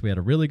assets. We had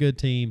a really good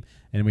team,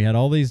 and we had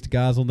all these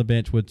guys on the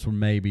bench with some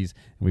maybes,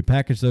 and we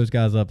packaged those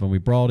guys up, and we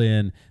brought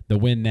in the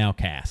win now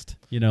cast.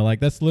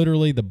 That's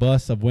literally the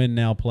bus of win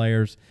now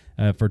players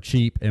for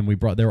cheap, and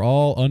they're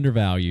all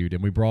undervalued,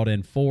 and we brought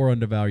in 4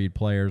 undervalued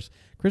players.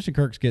 Christian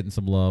Kirk's getting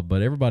some love,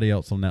 but everybody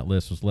else on that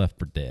list was left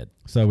for dead.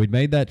 So we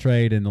made that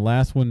trade, and the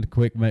last one,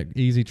 quick,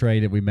 easy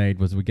trade that we made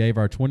was we gave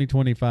our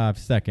 2025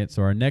 second,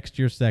 so our next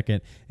year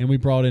second, and we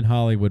brought in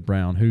Hollywood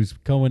Brown, who's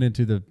going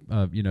into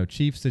the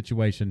Chiefs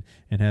situation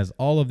and has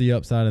all of the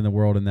upside in the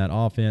world in that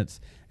offense.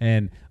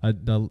 And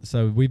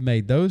so we've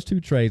made those 2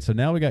 trades. So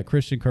now we got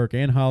Christian Kirk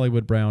and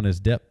Hollywood Brown as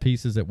depth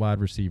pieces at wide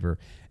receiver.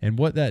 And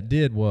what that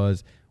did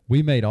was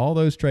we made all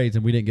those trades,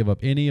 and we didn't give up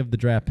any of the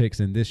draft picks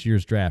in this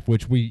year's draft,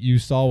 which you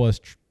saw us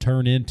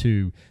turn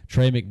into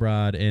Trey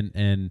McBride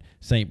and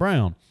St.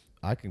 Brown.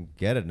 I can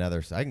get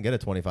a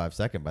 25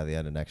 second by the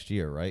end of next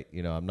year, right?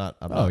 I'm not.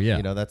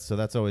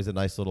 That's always a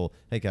nice little,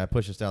 hey, can I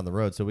push us down the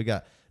road? So we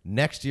got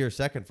next year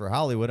second for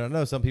Hollywood. I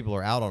know some people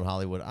are out on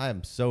Hollywood. I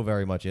am so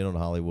very much in on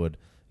Hollywood.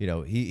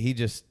 He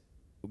just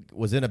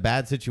was in a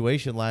bad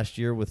situation last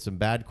year with some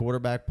bad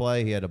quarterback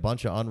play. He had a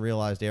bunch of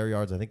unrealized air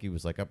yards. I think he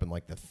was up in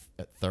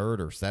the 3rd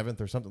or 7th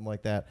or something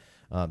like that.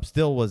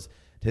 Still was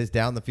his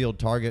down the field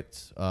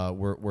targets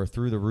were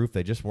through the roof.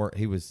 They just weren't.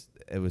 It was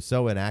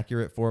so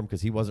inaccurate for him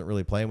because he wasn't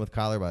really playing with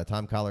Kyler. By the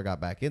time Kyler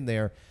got back in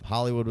there,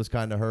 Hollywood was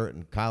kind of hurt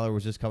and Kyler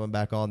was just coming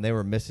back on. They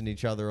were missing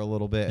each other a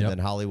little bit, and then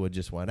Hollywood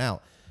just went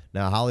out.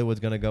 Now Hollywood's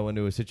going to go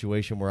into a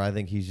situation where I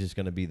think he's just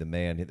going to be the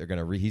man. Him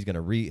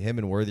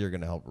and Worthy are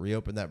going to help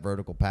reopen that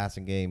vertical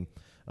passing game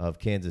of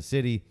Kansas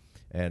City.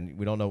 And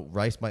we don't know,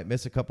 Rice might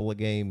miss a couple of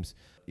games.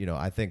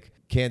 I think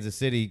Kansas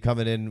City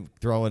coming in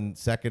throwing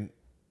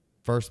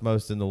first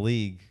most in the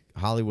league,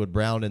 Hollywood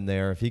Brown in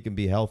there, if he can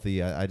be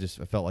healthy, I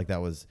felt like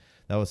that was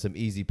some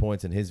easy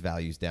points and his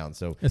value's down.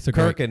 So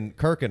Kirk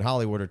and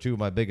Hollywood are 2 of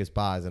my biggest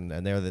buys, and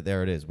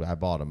there it is. I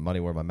bought them, money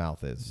where my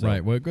mouth is. So.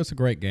 Right. Well, it's a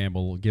great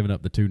gamble giving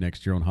up the 2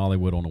 next year on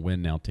Hollywood on a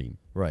win now team.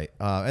 Right.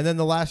 And then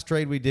the last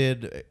trade we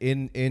did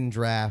in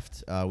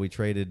draft, we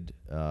traded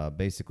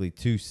basically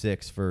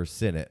 2-6 for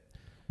Sinnott.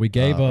 We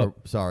gave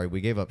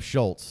we gave up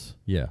Schultz.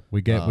 Yeah,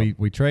 we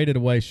traded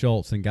away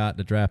Schultz and got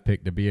the draft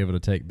pick to be able to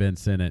take Ben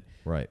Sinnott.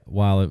 Right.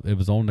 While it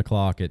was on the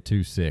clock at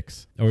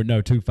 2-6 or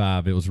no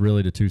 2-5, it was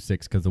really the 2-6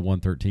 because the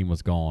 113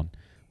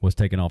 was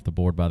taken off the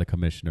board by the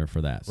commissioner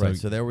for that. Right.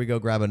 So there we go.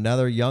 Grab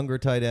another younger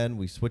tight end.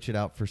 We switch it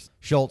out for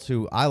Schultz,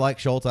 who I like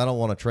Schultz. I don't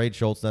want to trade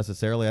Schultz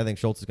necessarily. I think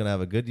Schultz is going to have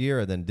a good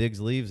year, and then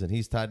Diggs leaves, and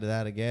he's tied to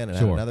that again and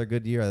have another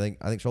good year. I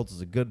think Schultz is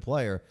a good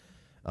player.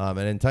 And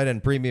in tight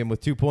end premium with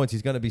 2 points,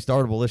 he's going to be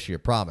startable this year,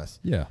 promise.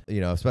 Yeah.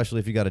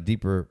 Especially if you got a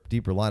deeper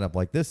lineup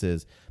like this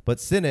is. But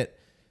Sinnott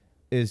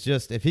is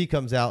just, if he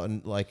comes out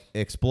and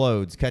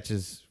explodes,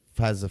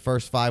 has the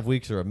first 5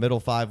 weeks or a middle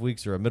 5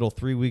 weeks or a middle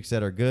 3 weeks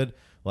that are good,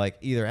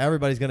 either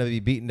everybody's going to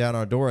be beating down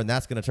our door and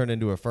that's going to turn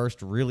into a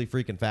first really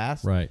freaking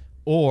fast. Right.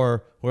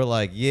 Or we're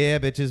like, yeah,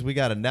 bitches, we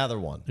got another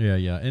one. Yeah.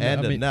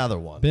 And another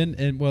one.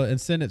 And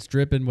Sinnott's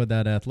dripping with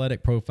that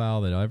athletic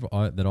profile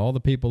that all the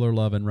people are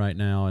loving right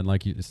now. And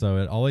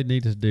all he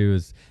needs to do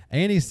is,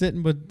 and he's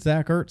sitting with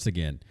Zach Ertz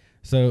again.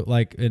 So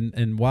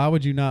and why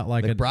would you not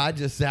like McBride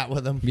just sat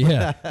with him?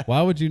 Yeah.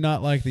 Why would you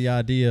not like the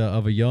idea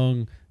of a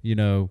young,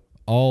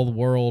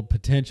 all-world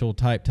potential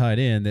type tight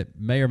end that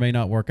may or may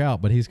not work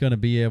out, but he's going to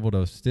be able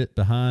to sit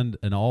behind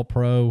an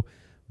all-pro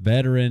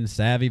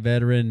savvy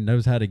veteran,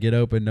 knows how to get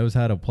open, knows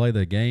how to play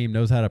the game,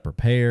 knows how to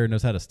prepare,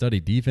 knows how to study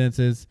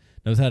defenses,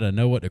 knows how to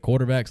know what the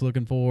quarterback's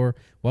looking for.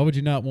 Why would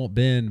you not want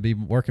Ben to be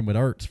working with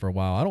Ertz for a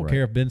while? I don't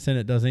care if Ben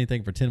Sinnott does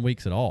anything for 10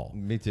 weeks at all.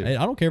 Me too.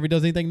 I don't care if he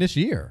does anything this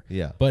year.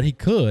 Yeah. But he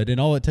could, and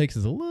all it takes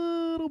is a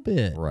little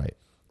bit. Right.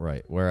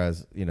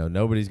 Whereas,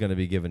 nobody's going to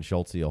be giving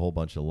Schultz a whole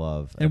bunch of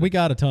love. And we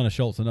got a ton of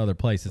Schultz in other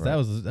places.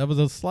 Right. That was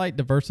a slight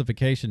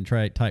diversification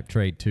type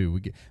trade too.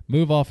 We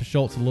move off of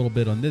Schultz a little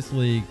bit on this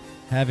league,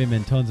 have him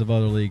in tons of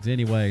other leagues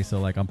anyway.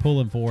 So I'm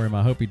pulling for him.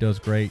 I hope he does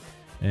great.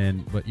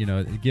 But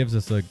it gives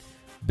us a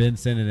Ben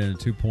Sinnott and a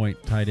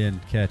 2-point tight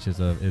end catch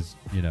is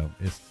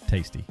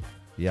tasty.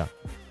 Yeah.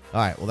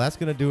 All right. Well, that's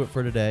going to do it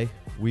for today.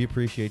 We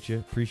appreciate you.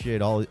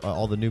 Appreciate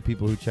all the new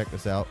people who checked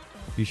us out.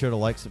 Be sure to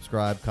like,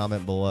 subscribe,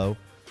 comment below.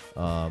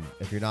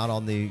 If you're not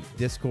on the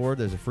Discord,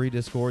 there's a free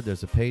Discord.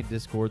 There's a paid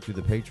Discord through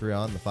the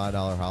Patreon, the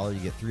 $5 holler. You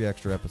get 3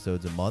 extra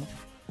episodes a month.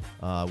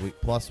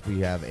 Plus,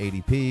 we have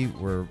ADP.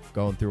 We're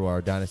going through our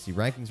Dynasty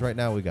rankings right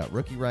now. We got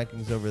rookie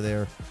rankings over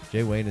there.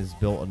 Jay Wayne has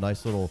built a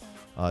nice little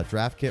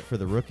draft kit for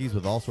the rookies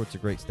with all sorts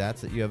of great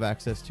stats that you have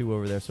access to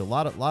over there. So a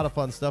lot of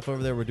fun stuff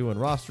over there. We're doing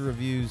roster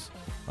reviews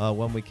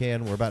when we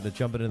can. We're about to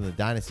jump into the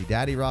Dynasty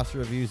Daddy roster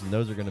reviews, and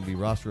those are going to be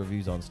roster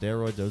reviews on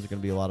steroids. Those are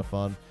going to be a lot of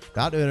fun.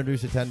 About to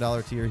introduce a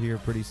 $10 tier here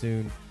pretty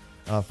soon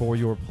for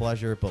your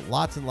pleasure, but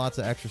lots and lots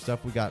of extra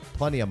stuff. We got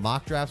plenty of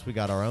mock drafts. We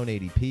got our own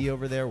ADP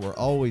over there. We're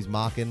always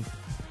mocking.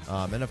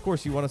 And, of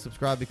course, you want to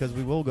subscribe because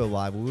we will go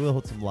live. We will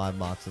hit some live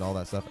mocks and all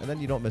that stuff, and then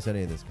you don't miss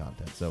any of this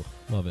content. So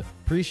love it.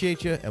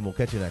 Appreciate you, and we'll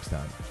catch you next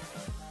time.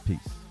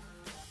 Peace.